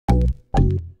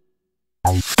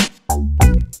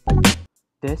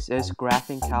This is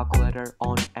Graphing Calculator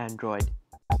on Android.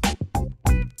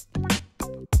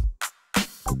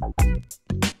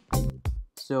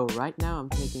 So right now I'm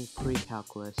taking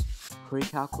pre-calculus.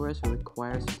 Pre-calculus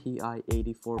requires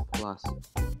TI-84 plus,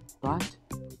 but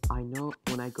I know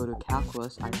when I go to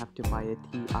calculus I have to buy a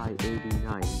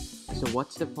TI-89. So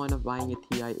what's the point of buying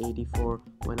a TI-84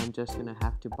 when I'm just gonna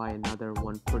have to buy another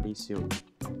one pretty soon?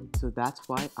 So that's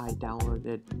why I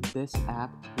downloaded this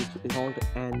app, which is called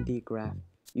Edimax.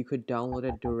 You could download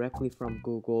it directly from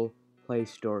Google Play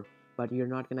Store, but you're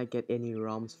not gonna get any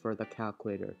ROMs for the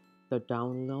calculator. The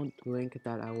download link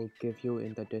that I will give you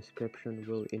in the description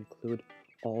will include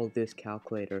all this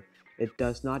calculator. It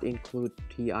does not include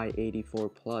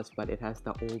TI-84 plus, but it has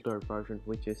the older version,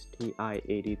 which is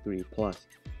TI-83 plus.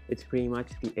 It's pretty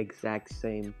much the exact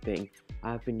same thing.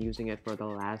 I've been using it for the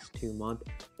last 2 months.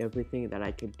 Everything that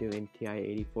I could do in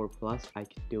TI-84 plus, I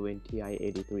could do in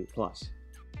TI-83 plus.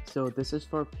 So this is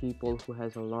for people who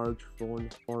has a large phone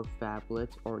or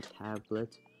phablets or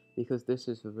tablets, because this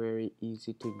is very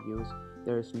easy to use.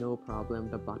 There's no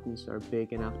problem, the buttons are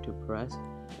big enough to press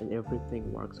and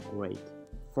everything works great.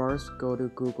 First, go to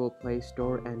Google Play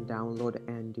Store and download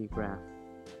Edimax.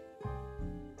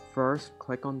 First,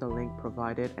 click on the link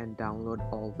provided and download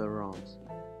all the ROMs.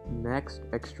 Next,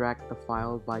 extract the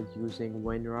file by using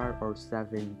WinRAR or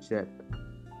 7-zip.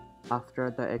 After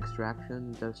the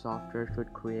extraction, the software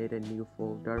should create a new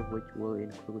folder which will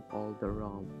include all the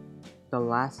ROM. The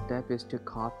last step is to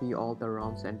copy all the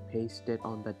ROMs and paste it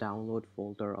on the download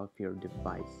folder of your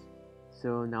device.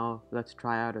 So now let's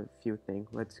try out a few things.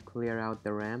 Let's clear out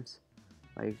the RAMs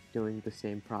by doing the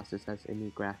same process as any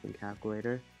graphing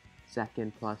calculator.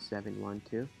 Second plus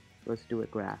 712. Let's do a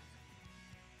graph.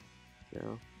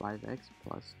 So 5x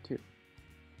plus 2.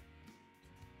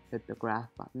 Hit the graph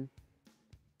button.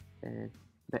 And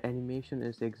the animation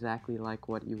is exactly like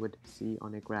what you would see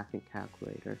on a graphing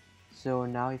calculator. So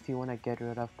now if you want to get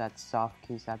rid of that soft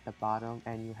keys at the bottom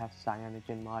and you have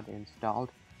CyanogenMod installed,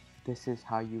 this is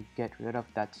how you get rid of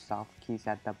that soft keys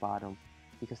at the bottom,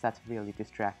 because that's really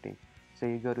distracting. So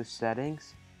you go to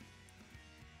settings,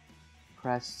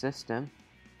 press system,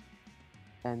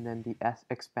 and then the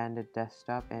expanded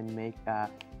desktop and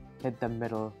hit the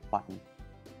middle button.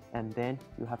 And then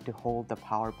you have to hold the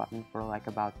power button for like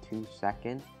about 2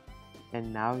 seconds,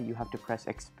 and now you have to press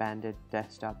expanded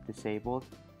desktop disabled.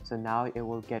 So now it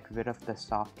will get rid of the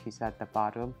soft keys at the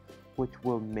bottom, which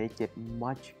will make it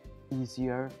much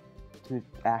easier to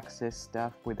access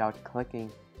stuff without clicking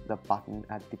the button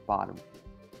at the bottom.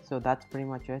 So that's pretty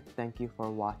much it. Thank you for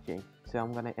watching. So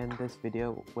I'm gonna end this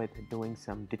video with doing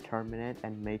some determinant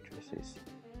and matrices.